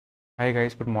Hi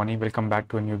guys, good morning. Welcome back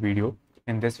to a new video.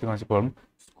 In this we're going to problem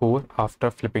score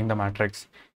after flipping the matrix.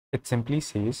 It simply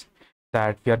says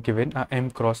that we are given a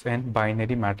m cross n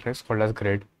binary matrix called as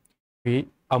grid.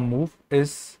 A move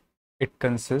is it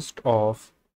consists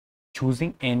of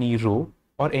choosing any row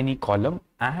or any column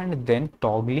and then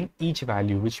toggling each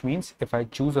value, which means if I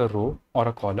choose a row or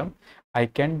a column, I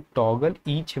can toggle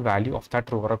each value of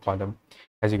that row or a column.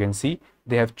 As you can see,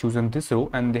 they have chosen this row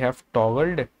and they have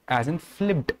toggled, as in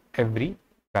flipped every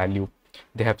value.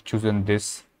 They have chosen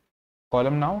this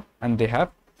column now and they have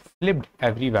flipped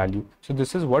every value. So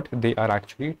this is what they are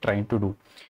actually trying to do.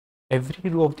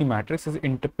 Every row of the matrix is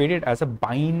interpreted as a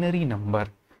binary number.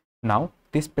 Now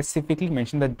they specifically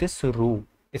mention that this row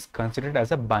is considered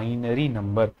as a binary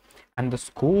number and the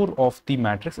score of the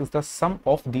matrix is the sum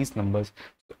of these numbers.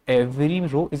 So every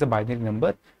row is a binary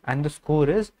number and the score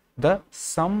is the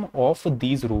sum of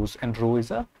these rows, and row is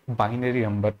a binary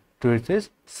number. So it is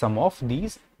sum of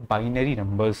these binary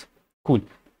numbers. Cool.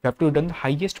 You have to return the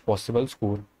highest possible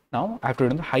score. Now I have to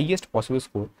return the highest possible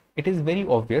score. It is very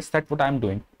obvious that what I am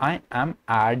doing, I am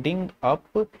adding up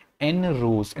n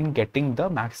rows and getting the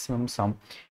maximum sum.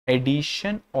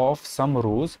 Addition of some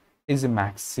rows is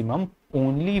maximum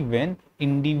only when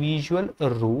individual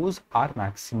rows are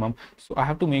maximum. So I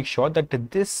have to make sure that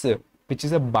this, which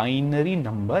is a binary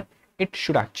number, it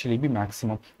should actually be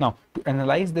maximum. Now to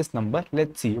analyze this number,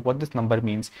 let's see what this number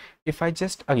means. If I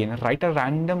just again write a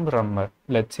random number,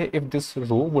 let's say if this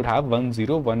row would have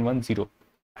 10110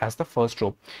 as the first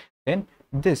row, then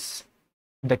this,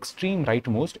 the extreme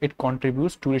rightmost, it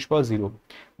contributes 2 raised to power 0.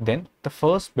 Then the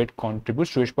first bit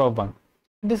contributes 2 raised to power 1.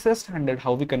 This is standard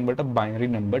how we convert a binary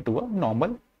number to a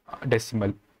normal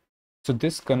decimal. So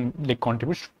this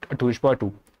contributes 2 raised to power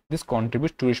 2. This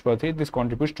contributes 2 raised to power 3. This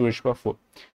contributes 2 raised to power 4.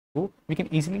 So we can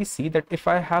easily see that if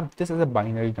I have this as a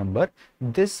binary number,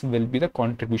 this will be the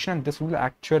contribution and this will be the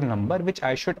actual number which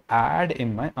I should add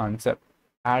in my answer.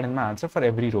 Add in my answer for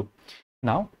every row.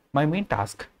 Now my main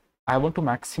task, I want to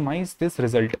maximize this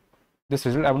result. This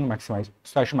result I want to maximize.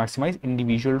 So I should maximize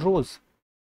individual rows.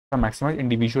 If I maximize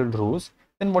individual rows,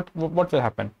 then what will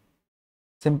happen?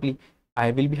 Simply,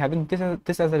 I will be having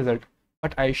this as a result.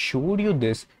 But I showed you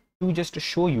this to just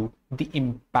show you the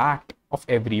impact of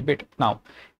every bit. Now,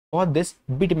 for this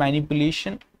bit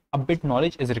manipulation, a bit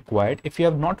knowledge is required. If you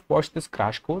have not watched this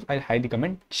crash course, I highly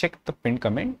recommend check the pinned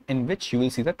comment in which you will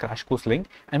see the crash course link.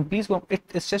 And please go,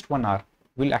 it's just 1 hour.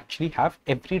 We'll actually have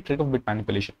every trick of bit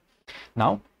manipulation.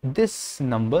 Now, this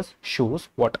numbers shows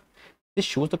what? This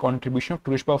shows the contribution of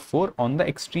 2 raised to power 4 on the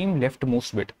extreme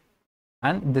leftmost bit.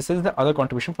 And this is the other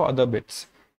contribution for other bits.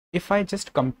 If I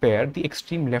just compare the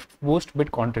extreme leftmost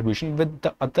bit contribution with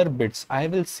the other bits, I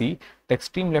will see the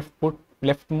extreme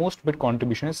leftmost bit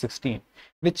contribution is 16,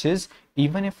 which is,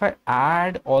 even if I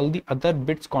add all the other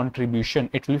bits contribution,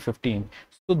 it will be 15.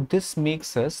 So this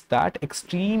makes us that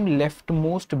extreme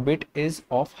leftmost bit is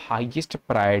of highest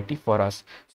priority for us.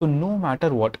 So no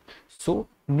matter what,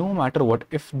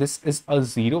 if this is a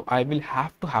 0, I will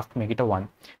have to make it a 1.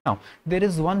 Now there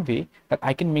is one way that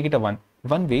I can make it a 1.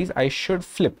 One way is I should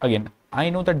flip. Again, I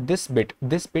know that this bit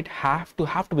have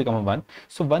to become a 1.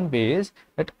 So one way is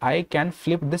that I can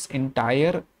flip this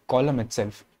entire column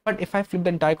itself. But if I flip the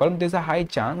entire column, there's a high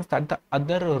chance that the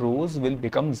other rows will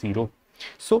become 0.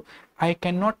 So I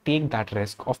cannot take that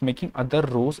risk of making other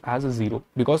rows as a 0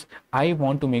 because I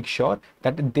want to make sure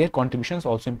that their contribution is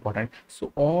also important.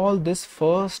 So all this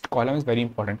first column is very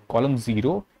important. Column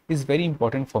 0 is very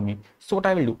important for me. So what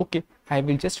I will do, okay, I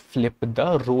will just flip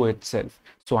the row itself.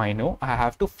 So I know I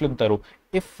have to flip the row.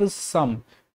 If some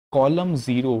column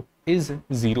 0 is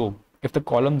 0, if the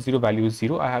column 0 value is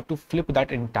 0, I have to flip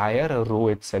that entire row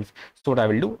itself. So what I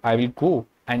will do, I will go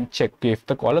and check, okay, if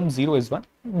the column 0 is 1,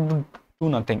 do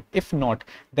nothing. If not,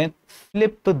 then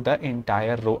flip the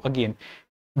entire row again,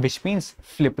 which means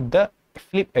flip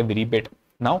every bit.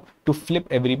 Now to flip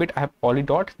every bit, I have already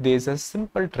taught there's a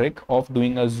simple trick of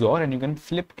doing a XOR and you can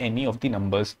flip any of the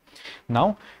numbers.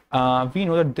 Now we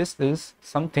know that this is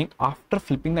something after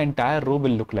flipping the entire row will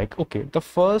look like. Okay, the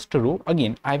first row,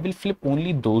 again I will flip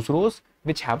only those rows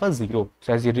which have a 0.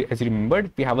 So as you remembered,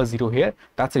 we have a 0 here.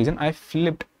 That's the reason I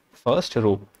flipped first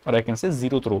row, or I can say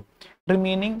 0th row.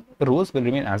 Remaining rows will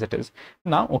remain as it is.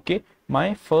 Now okay,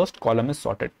 my first column is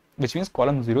sorted, which means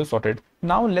column 0 is sorted.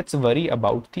 Now let's worry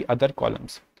about the other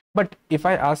columns. But if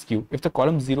I ask you if the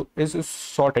column 0 is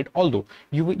sorted, although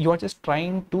you are just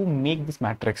trying to make this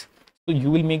matrix, so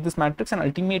you will make this matrix and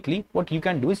ultimately what you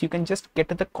can do is you can just get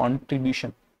the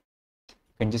contribution.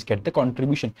 You can just get the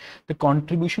contribution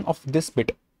of this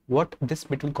bit. What this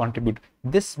bit will contribute?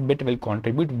 This bit will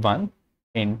contribute 1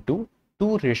 into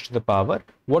 2 raised to the power,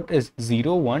 what is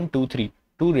 0, 1, 2, 3?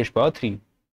 2 raised to the power 3,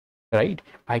 right?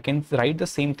 I can write the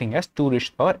same thing as 2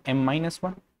 raised to the power m minus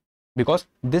 1, because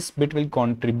this bit will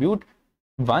contribute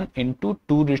 1 into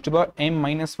 2 raised to the power m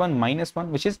minus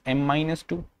 1, which is m minus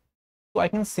 2. So I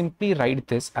can simply write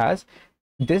this as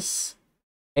this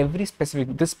this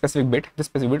specific bit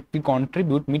will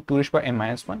contribute me 2 raised to the power m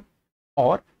minus 1.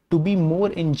 Or to be more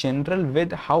in general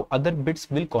with how other bits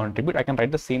will contribute, I can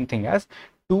write the same thing as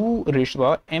 2 raised to the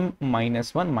power m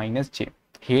minus 1 minus j.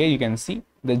 Here you can see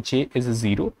the j is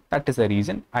 0. That is the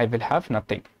reason I will have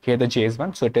nothing. Here the j is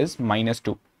 1, so it is minus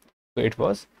 2. So it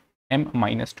was m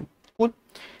minus 2. Cool.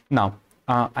 Now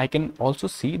I can also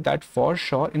see that for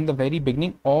sure in the very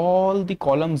beginning all the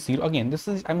columns 0, again this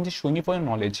is, I'm just showing you for your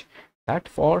knowledge, that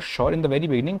for sure in the very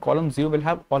beginning column 0 will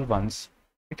have all ones.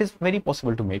 It is very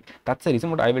possible to make. That's the reason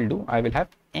what I will do. I will have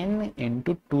n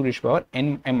into 2 raised to the power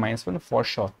n m minus 1 for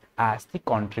sure as the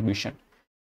contribution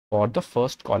for the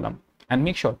first column. And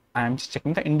make sure I am just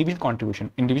checking the individual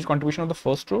contribution. Individual contribution of the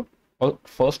first row or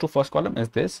first to first column is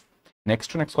this.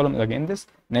 Next to next column is again this.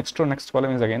 Next to next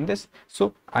column is again this.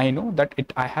 So I know that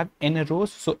I have n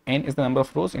rows. So n is the number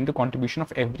of rows into contribution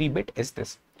of every bit is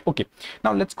this. Okay,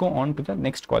 now let's go on to the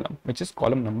next column, which is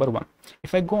column number 1.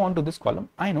 If I go on to this column,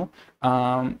 I know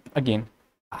again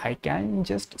I can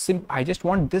just I just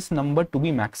want this number to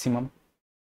be maximum,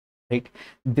 right?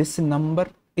 This number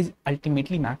is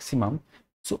ultimately maximum.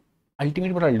 So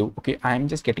ultimately what I'll do, okay, I am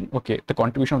just getting, okay, the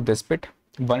contribution of this bit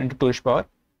 1 into 2 raised to the power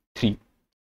 3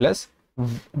 plus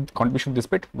contribution of this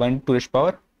bit 1 into 2 raised to the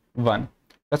power 1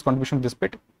 plus contribution of this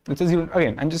bit, this is 0.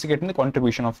 Again I'm just getting the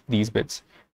contribution of these bits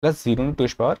plus 0 into 2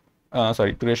 raised to the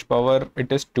power 2 raised to the power,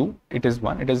 it is 2, it is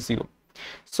 1, it is 0.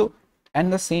 So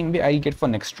and the same way I'll get for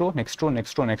next row, next row,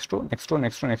 next row, next row, next row,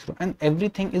 next row, next row, and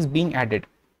everything is being added.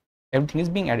 Everything is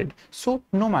being added. So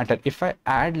no matter if I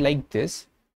add like this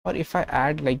or if I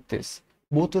add like this,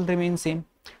 both will remain same.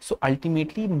 So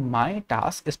ultimately my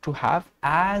task is to have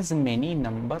as many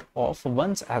number of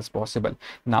ones as possible.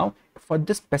 Now for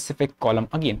this specific column,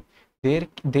 again there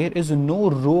is no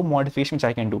row modification which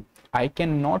I can do. I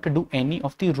cannot do any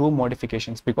of the row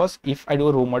modifications, because if I do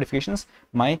row modifications,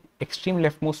 my extreme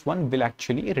leftmost one will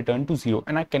actually return to 0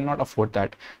 and I cannot afford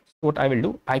that. So what I will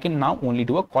do, I can now only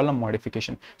do a column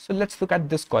modification. So let's look at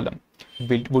this column.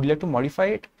 Would you like to modify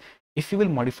it? If you will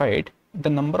modify it, the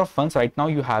number of ones right now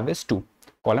you have is 2.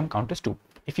 Column count is 2.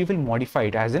 If you will modify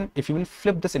it, as in if you will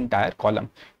flip this entire column,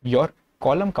 your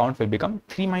column count will become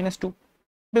 3 minus 2,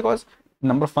 because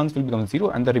number of ones will become 0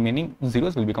 and the remaining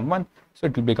zeros will become 1. So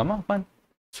it will become a 1.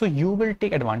 So you will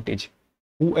take advantage.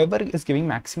 Whoever is giving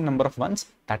maximum number of ones,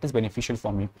 that is beneficial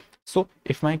for me. So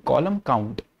if my column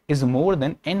count is more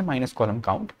than n minus column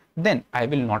count, then I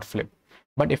will not flip.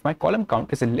 But if my column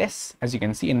count is less, as you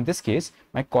can see in this case,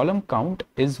 my column count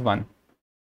is 1,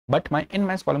 but my n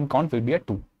minus column count will be a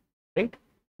 2, right?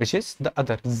 Which is the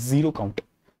other 0 count.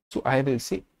 So I will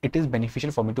say it is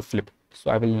beneficial for me to flip. So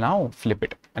I will now flip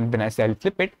it. And when I say I'll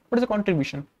flip it, what is the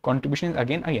contribution? Contribution is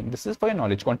again, this is for your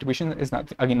knowledge. Contribution is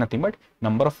nothing but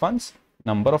number of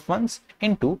ones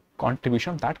into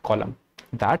contribution of that column.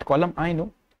 That column, I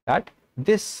know that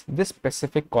this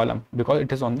specific column, because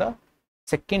it is on the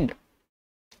second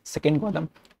column,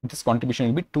 this contribution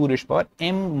will be 2 raised to the power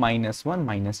m minus 1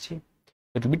 minus j.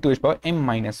 It will be 2 raised to the power m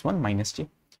minus 1 minus j.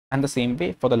 And the same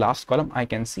way for the last column, I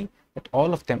can see that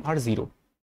all of them are 0.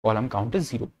 Column count is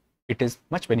 0. It is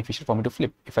much beneficial for me to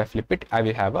flip. If I flip it, I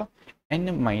will have a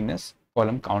n minus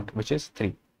column count, which is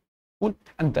 3. Cool.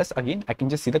 And thus again, I can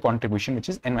just see the contribution, which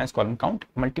is n minus column count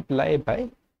multiply by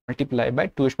 2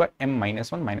 raised to the power m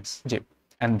minus 1 minus j.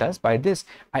 And thus by this,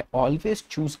 I always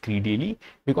choose greedily,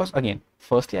 because again,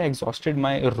 firstly I exhausted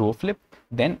my row flip.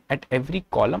 Then at every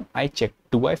column I check,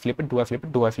 do I flip it, do I flip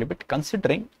it, do I flip it,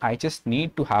 considering I just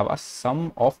need to have a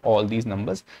sum of all these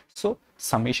numbers. So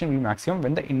summation will be maximum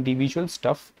when the individual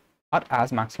stuff are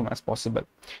as maximum as possible.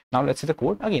 Now let's see the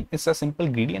code. Again, it's a simple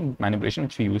gradient manipulation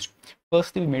which we used.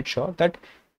 Firstly, we made sure that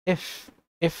if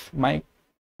my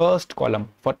first column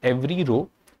for every row,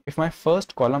 if my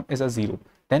first column is a 0,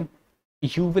 then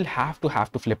you will have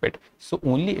to flip it. So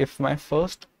only if my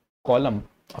first column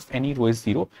of any row is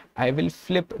 0, I will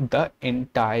flip the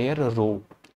entire row.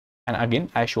 And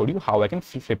again, I showed you how I can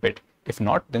flip it. If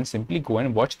not, then simply go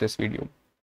and watch this video.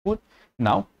 Cool.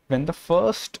 Now, when the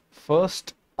first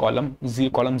column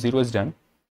 0 is done,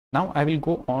 now I will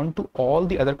go on to all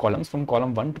the other columns from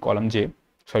column 1 to column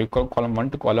column 1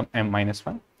 to column m minus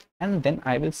 1, and then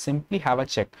I will simply have a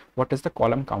check what is the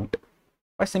column count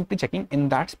by simply checking in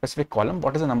that specific column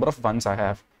what is the number of ones I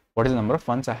have.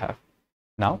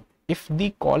 Now if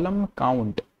the column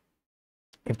count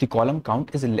If the column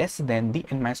count is less than the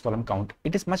n minus column count,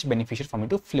 it is much beneficial for me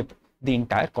to flip the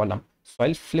entire column. So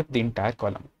I'll flip the entire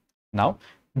column. Now,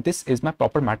 this is my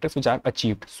proper matrix which I've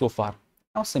achieved so far.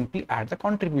 Now simply add the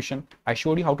contribution. I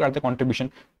showed you how to add the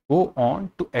contribution. Go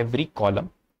on to every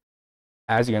column.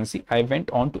 As you can see, I went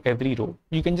on to every row.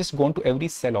 You can just go on to every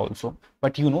cell also,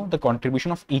 but you know the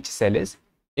contribution of each cell is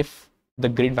if the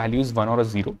grid value is 1 or a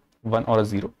 0, 1 or a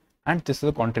 0, and this is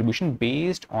a contribution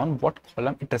based on what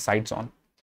column it resides on,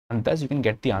 and thus you can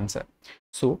get the answer.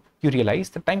 So you realize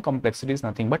the time complexity is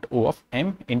nothing but O of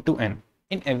m into n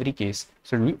in every case.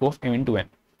 So it will be O of m into n.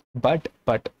 But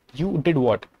you did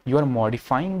what? You are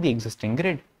modifying the existing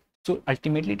grid. So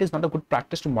ultimately it is not a good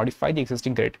practice to modify the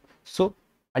existing grid. So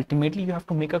ultimately you have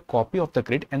to make a copy of the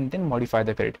grid and then modify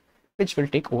the grid, which will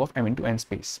take O of m into n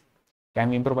space. Can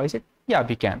we improvise it? Yeah,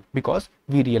 we can, because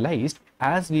we realized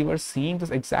as we were seeing this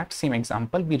exact same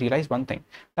example, we realized one thing,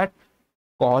 that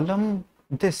column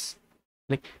this,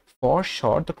 like for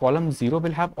sure the column 0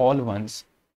 will have all ones.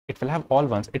 It will have all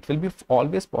ones. It will be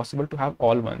always possible to have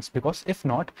all ones, because if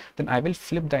not, then I will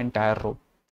flip the entire row.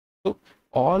 So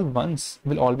all ones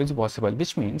will always be possible,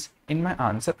 which means in my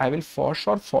answer I will for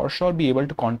sure be able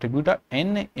to contribute a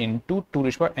n into 2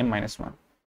 raised to power m minus 1.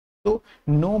 So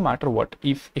no matter what,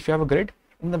 if you have a grid,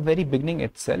 in the very beginning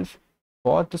itself,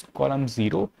 for this column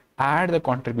 0, add the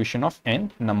contribution of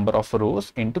n number of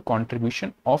rows into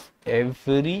contribution of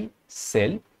every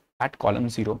cell at column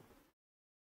 0.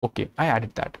 Okay, I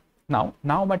added that. Now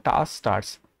my task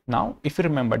starts. Now if you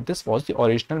remember, this was the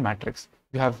original matrix.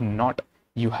 You have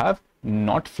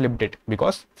not flipped it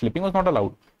because flipping was not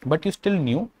allowed, but you still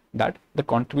knew that the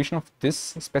contribution of this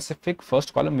specific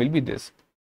first column will be this.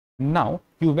 Now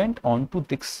you went on to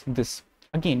this.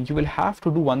 Again, you will have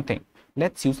to do one thing.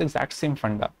 Let's use the exact same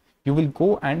funda. You will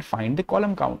go and find the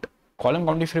column count. Column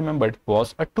count, if you remembered,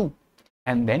 was a 2.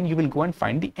 And then you will go and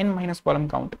find the n minus column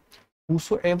count.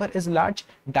 Whosoever is large,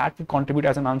 that will contribute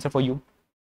as an answer for you.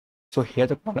 So here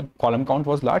the column count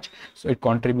was large, so it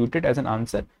contributed as an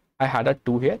answer. I had a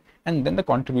 2 here, and then the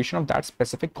contribution of that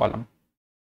specific column.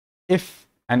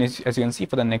 And as you can see,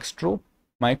 for the next row,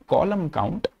 my column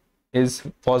count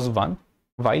was 1,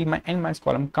 while my n minus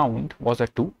column count was a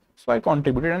 2. So I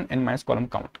contributed an n minus column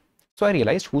count. So I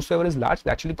realized whosoever is large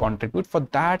will actually contribute for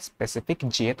that specific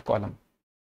jth column.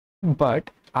 But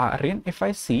Aryan, if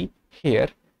I see here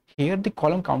the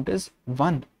column count is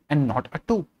 1 and not a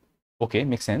 2. Okay,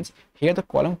 makes sense. Here the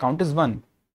column count is 1,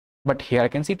 but here I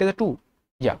can see it is a 2.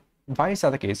 Yeah, why is that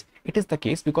the case? It is the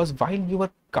case because while you were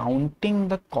counting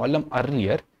the column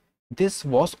earlier, this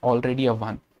was already a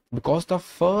 1, because the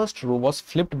first row was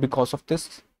flipped because of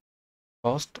this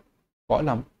first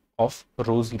column of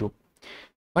row 0.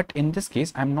 But in this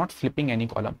case, I'm not flipping any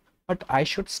column, but I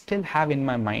should still have in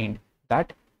my mind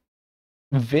that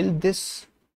will this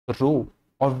row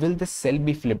or will this cell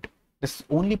be flipped? This is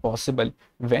only possible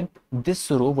when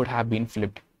this row would have been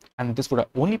flipped, and this row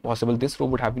would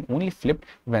have been only flipped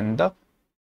when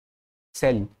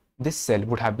this cell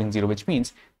would have been 0, which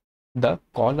means the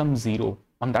column 0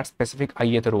 on that specific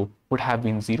ith row would have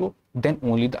been 0, then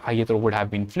only the ith row would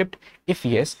have been flipped. If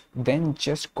yes, then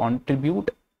just contribute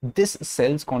this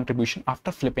cell's contribution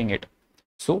after flipping it.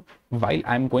 So while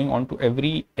I'm going on to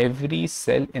every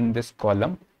cell in this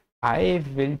column, I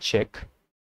will check,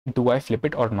 do I flip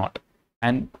it or not?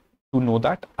 And to know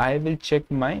that, I will check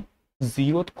my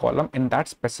 0th column in that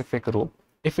specific row.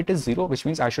 If it is 0, which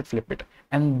means I should flip it.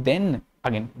 And then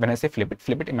again, when I say flip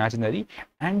it imaginary,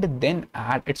 and then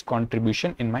add its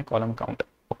contribution in my column count.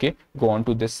 Okay, go on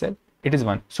to this cell, it is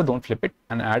 1, so don't flip it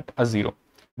and add a 0.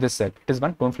 This cell, it is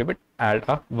 1, don't flip it, add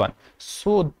a 1.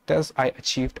 So thus I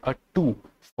achieved a 2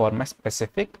 for my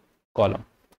specific column,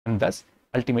 and thus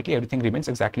ultimately everything remains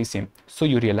exactly same. So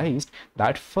you realized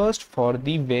that first for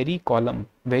the very column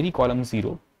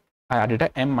 0, I added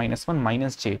a m minus 1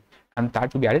 minus j, and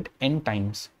that will be added n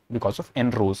times because of n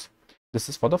rows. This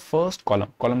is for the first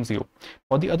column 0.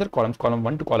 For the other columns, column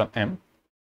 1 to column m,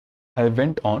 I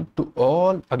went on to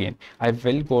all, again I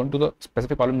will go on to the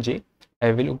specific column j,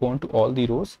 I will go on to all the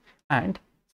rows, and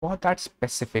for that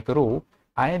specific row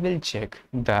I will check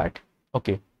that,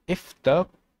 okay, if the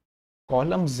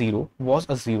column 0 was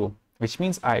a 0, which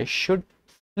means I should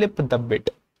flip the bit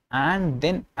and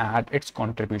then add its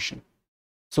contribution.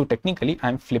 So technically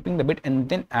I'm flipping the bit and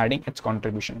then adding its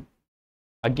contribution.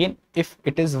 Again, if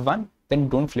it is 1, then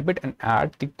don't flip it and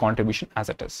add the contribution as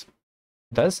it is.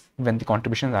 Thus, when the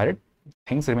contribution is added,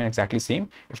 things remain exactly same.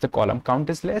 If the column count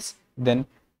is less, then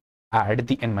add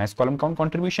the n minus column count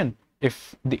contribution.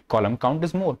 If the column count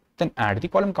is more, then add the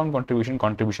column count contribution.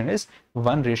 Contribution is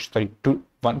 1 raised to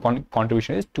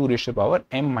contribution is 2 raised to the power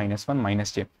m minus 1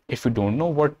 minus j. If you don't know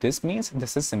what this means,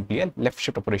 this is simply a left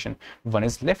shift operation. 1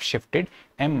 is left shifted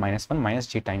m minus 1 minus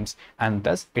j times, and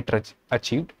thus it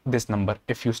achieved this number.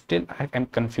 If you still am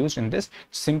confused in this,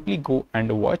 simply go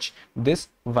and watch this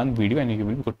one video and you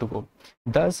will be good to go.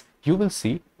 Thus, you will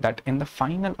see that in the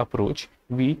final approach,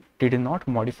 we did not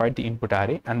modify the input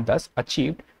array and thus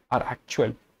achieved our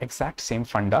actual exact same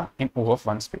funda in O of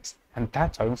 1 space. And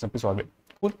that's how you simply solve it.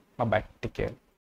 Cool. Bye bye. Take care.